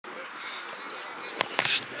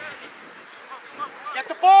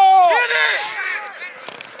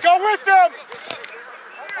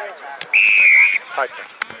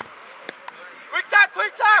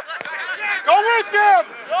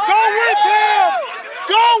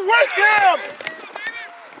with him!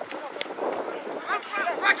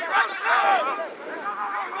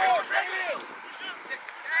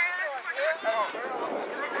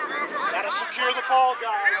 Gotta secure the ball,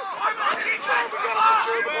 guys. We gotta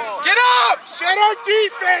secure the ball. Get up! Set our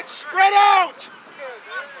defense! Spread out!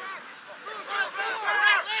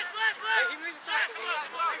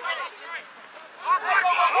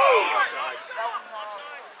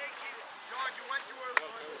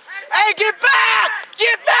 Hey, get back!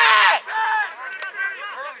 Get back!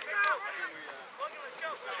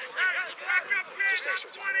 Just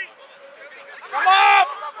extra time. Come up!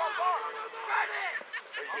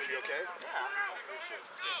 Are you okay?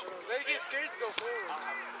 They get scared to go forward.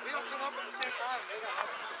 We don't come up at the same time. They don't have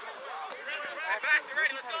to.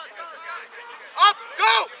 Up!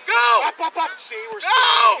 Go! Go! Up! See, we're Go!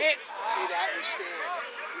 standing. See that? We stand.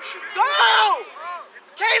 We should Go!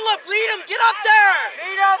 Caleb, lead him! Get up there!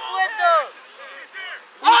 Lead up with them!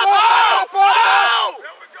 Up! Go!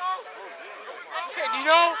 Okay,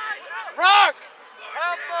 Nino. Rock!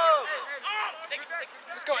 Help him!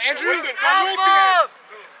 Let's go, Andrew. Come with Help him! him!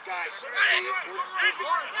 Guys, see, we're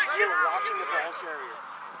watching the ball carrier.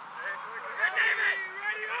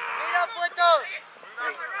 Lead up with them!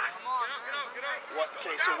 Hey, what?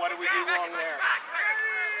 Okay, so what do we do wrong there?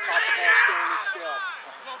 Caught the ball standing still.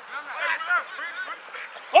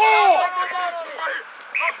 Oh!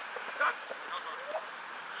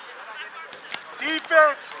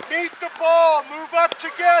 Defense, meet the ball, move up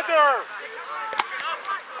together.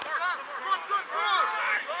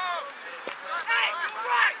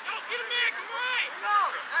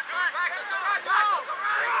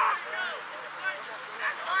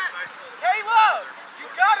 Caleb, you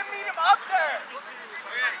gotta meet him up there.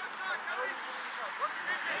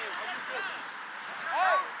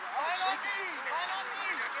 Hey, line on me, line on me.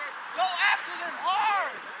 Go after them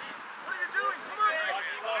hard. What are you doing? Come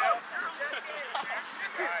on.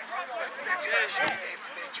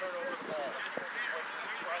 They turn over the ball.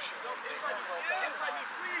 Pressure. They don't go back.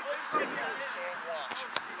 We can't watch.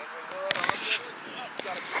 And when we're on offense, you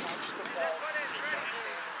gotta catch the ball.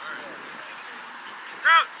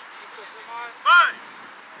 Crouch! Five!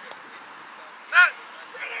 Set!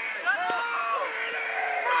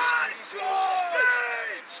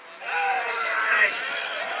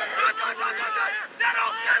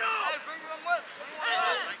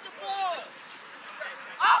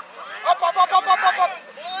 Up.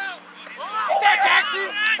 Get there, Jackson.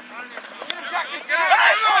 Get him, Jackson.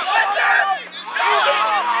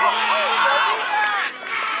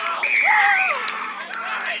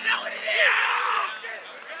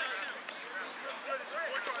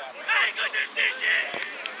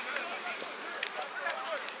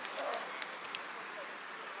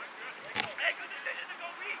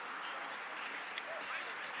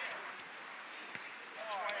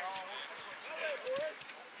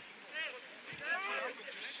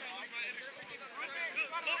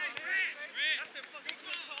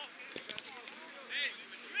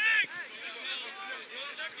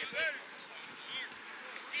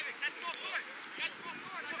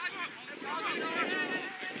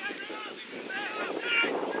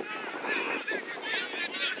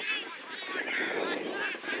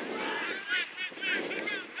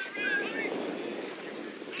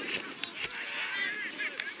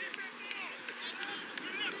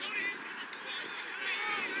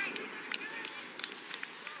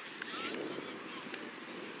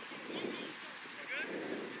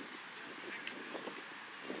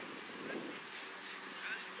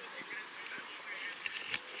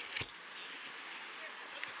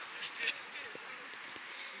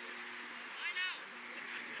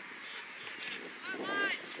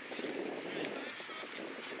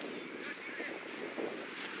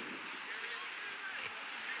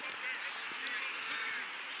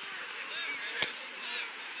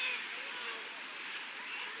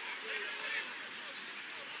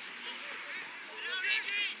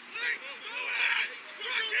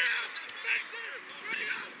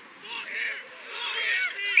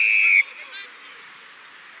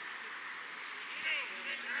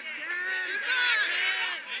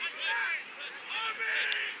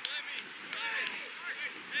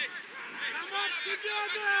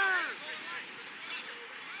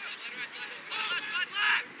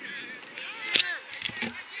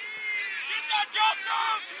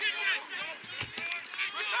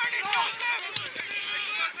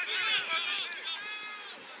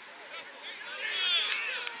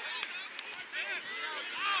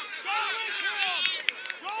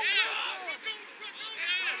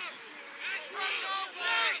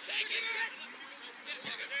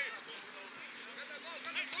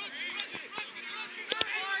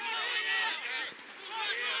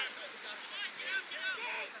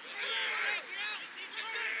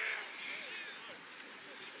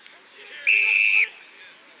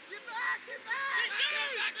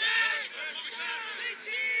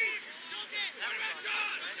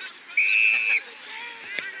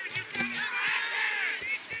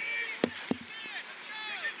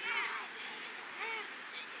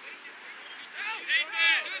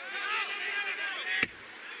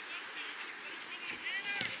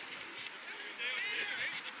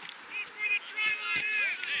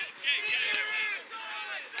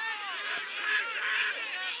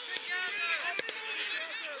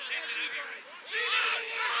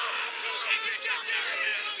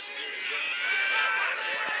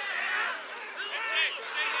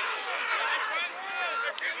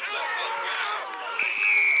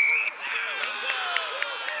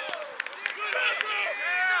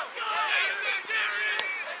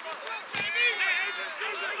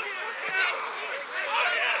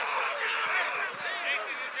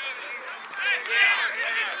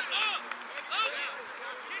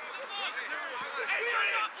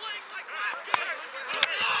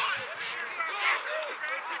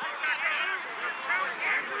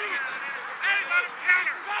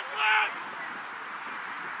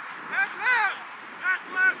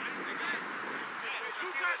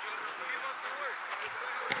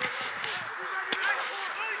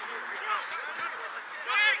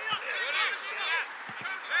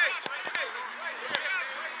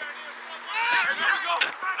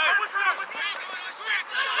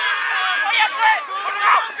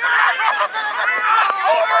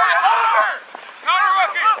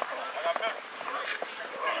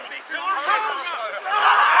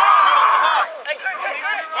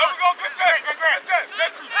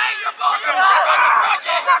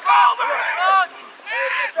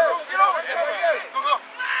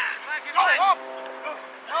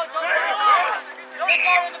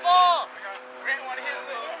 score with the ball. Grant want to hit it.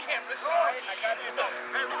 You can't risk it, right? I got it.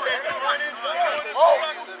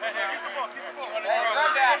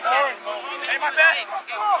 Hey, my bad.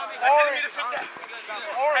 I didn't mean to fit that.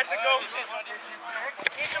 Had to go.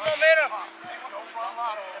 Keep the momentum.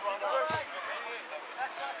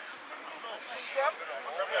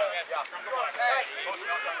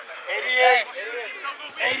 88.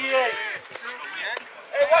 88.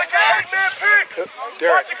 Hey, watch that big man pick.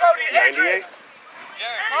 Derek, Watch it, Cody. 98?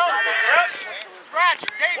 Scratch.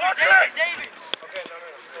 David. Watch David. it. David.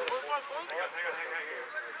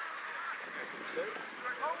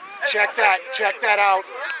 Check that out.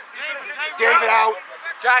 David out.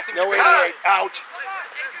 Jackson, No 88, out.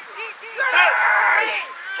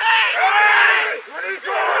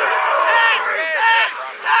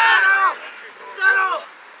 Settle.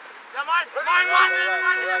 Come on.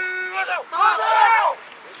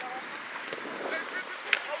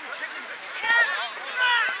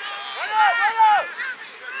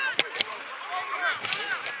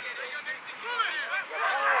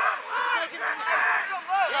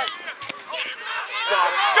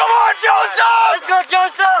 Come on, Joseph! Let's go,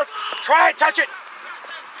 Joseph! Try it, touch it.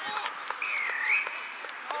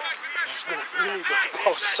 We need those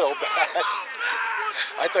posts so bad.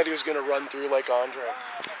 I thought he was going to run through like Andre.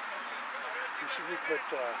 We put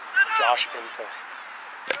Josh in for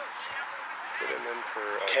Put him in for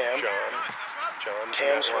Cam. John.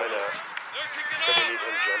 Cam's line hurt. up. But they need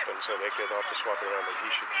him jumping, so they could have to swap it around, but he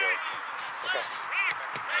should jump. Okay.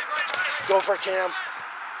 Go for Cam.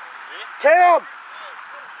 Cam!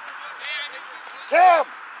 Cam!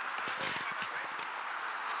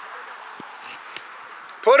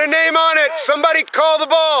 Put a name on it! Somebody call the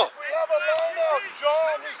ball! We have a lineup.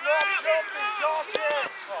 John is not jumping. Josh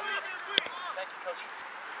is. Thank you, Coach.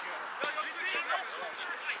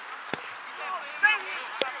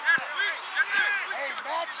 Hey,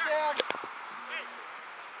 match them.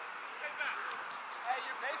 Hey,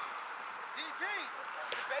 you're basically DT.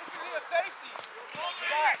 You're basically a safety.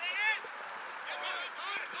 Back.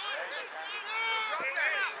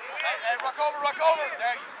 Hey, ruck over.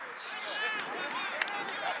 There you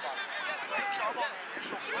go. Great job on the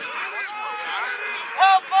initial play. That's more pass.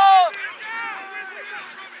 Help him!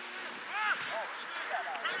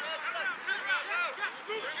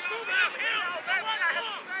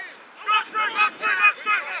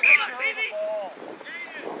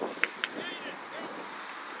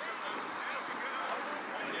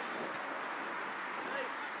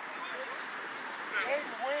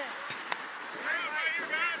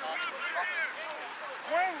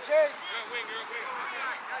 Wing, Jay.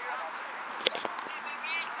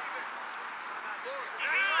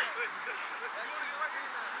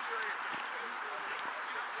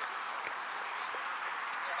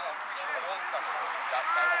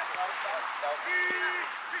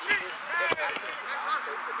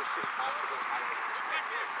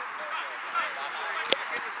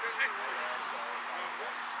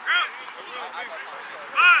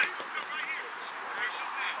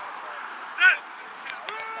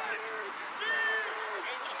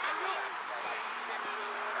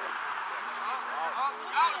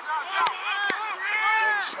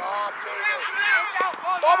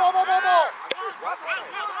 Ball.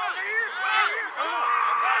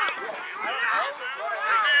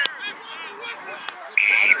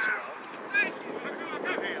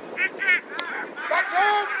 Back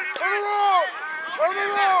 10, turn around.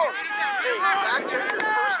 Hey, back 10, your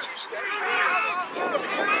first two steps.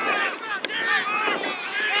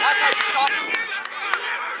 That's how you talk.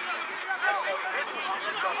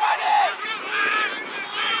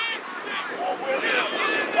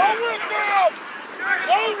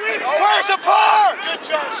 Where's the par? Good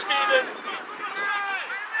job, Steven.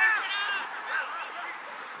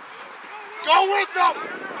 Go with them.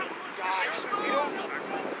 Guys, we don't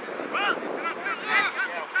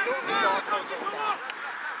need offense like that.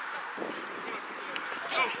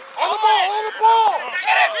 On the ball.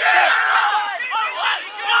 Get it, David.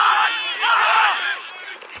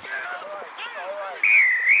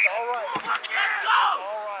 It's all right.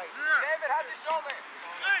 David, how's your shoulder?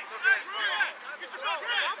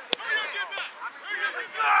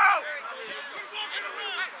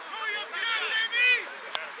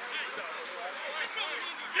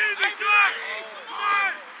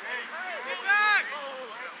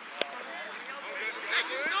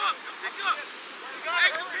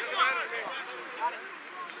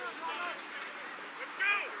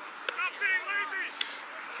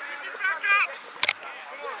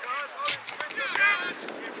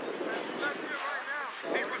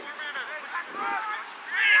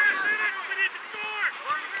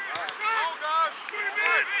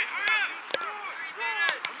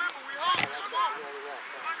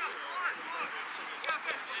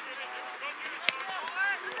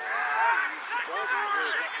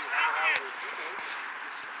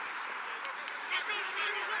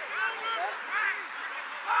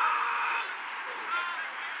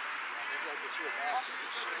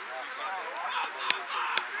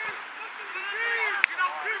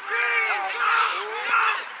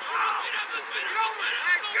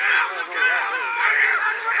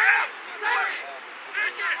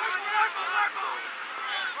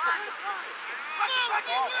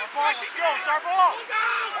 Let's go, it's our ball. All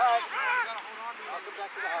right. I'll go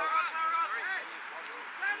back to the house.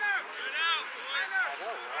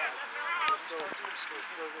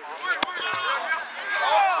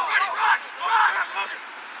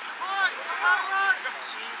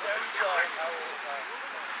 See, there you go.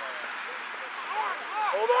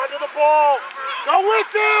 Hold on to the ball. Go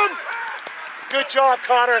with him. Good job,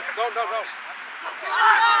 Connor. Go.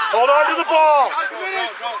 Hold on to the ball.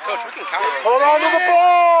 Coach, we can counter. Hold on to the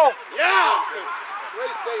ball. Yeah. Way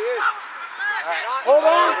to stay in. Hold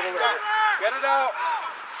on. Get it out.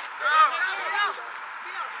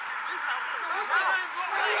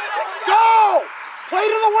 Go. Play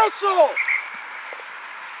to the whistle.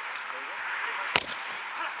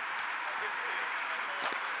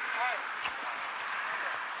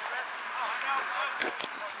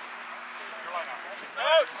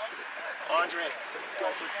 Andre, go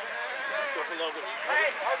for Logan. Hey,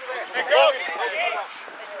 coach.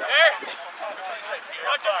 Hey.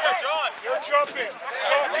 John. You're jumping.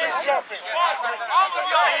 He's jumping.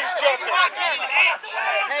 He's jumping.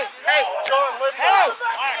 Hey. John, lift Help. up.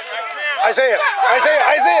 Isaiah. Go,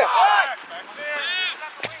 Isaiah,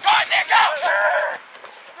 go.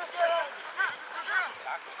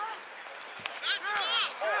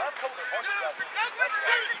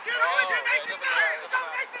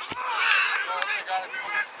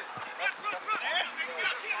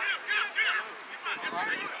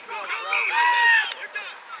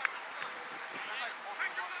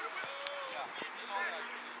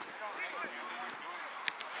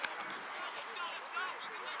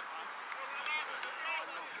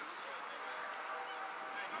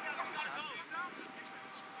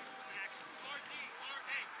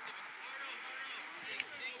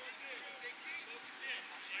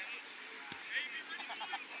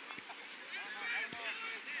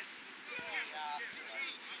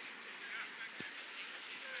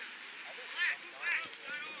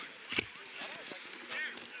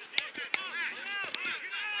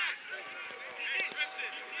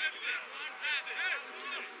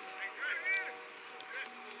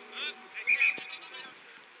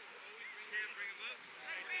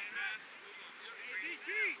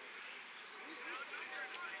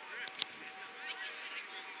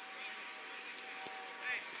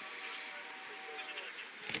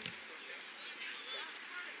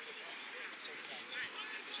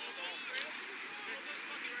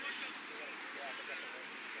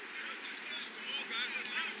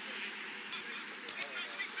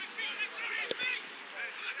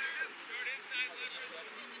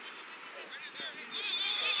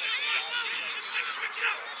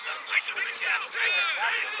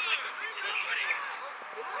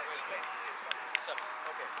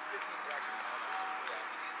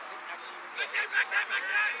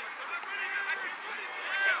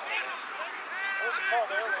 What was the call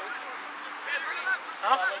there, Lane?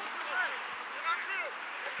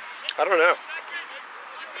 I don't know.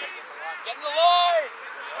 Get in the line.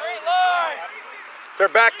 Straight line. They're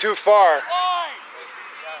back too far. Line.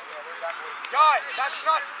 Guys,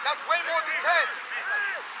 that's way more than 10.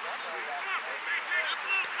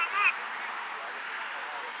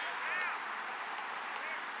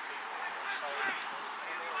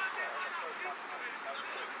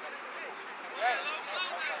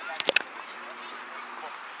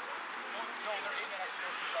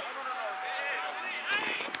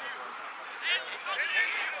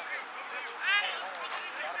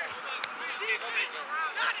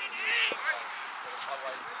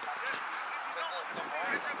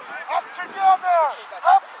 Up together!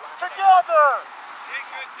 Up together!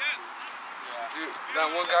 Dude, that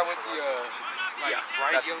one guy with the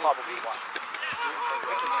bright yellow cleats.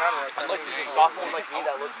 Unless he's a sophomore like me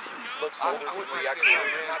that looks I'm older. with the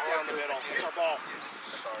Not down the middle. It's our ball.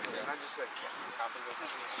 And I just said,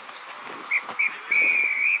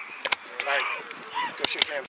 All right. Go shake hands.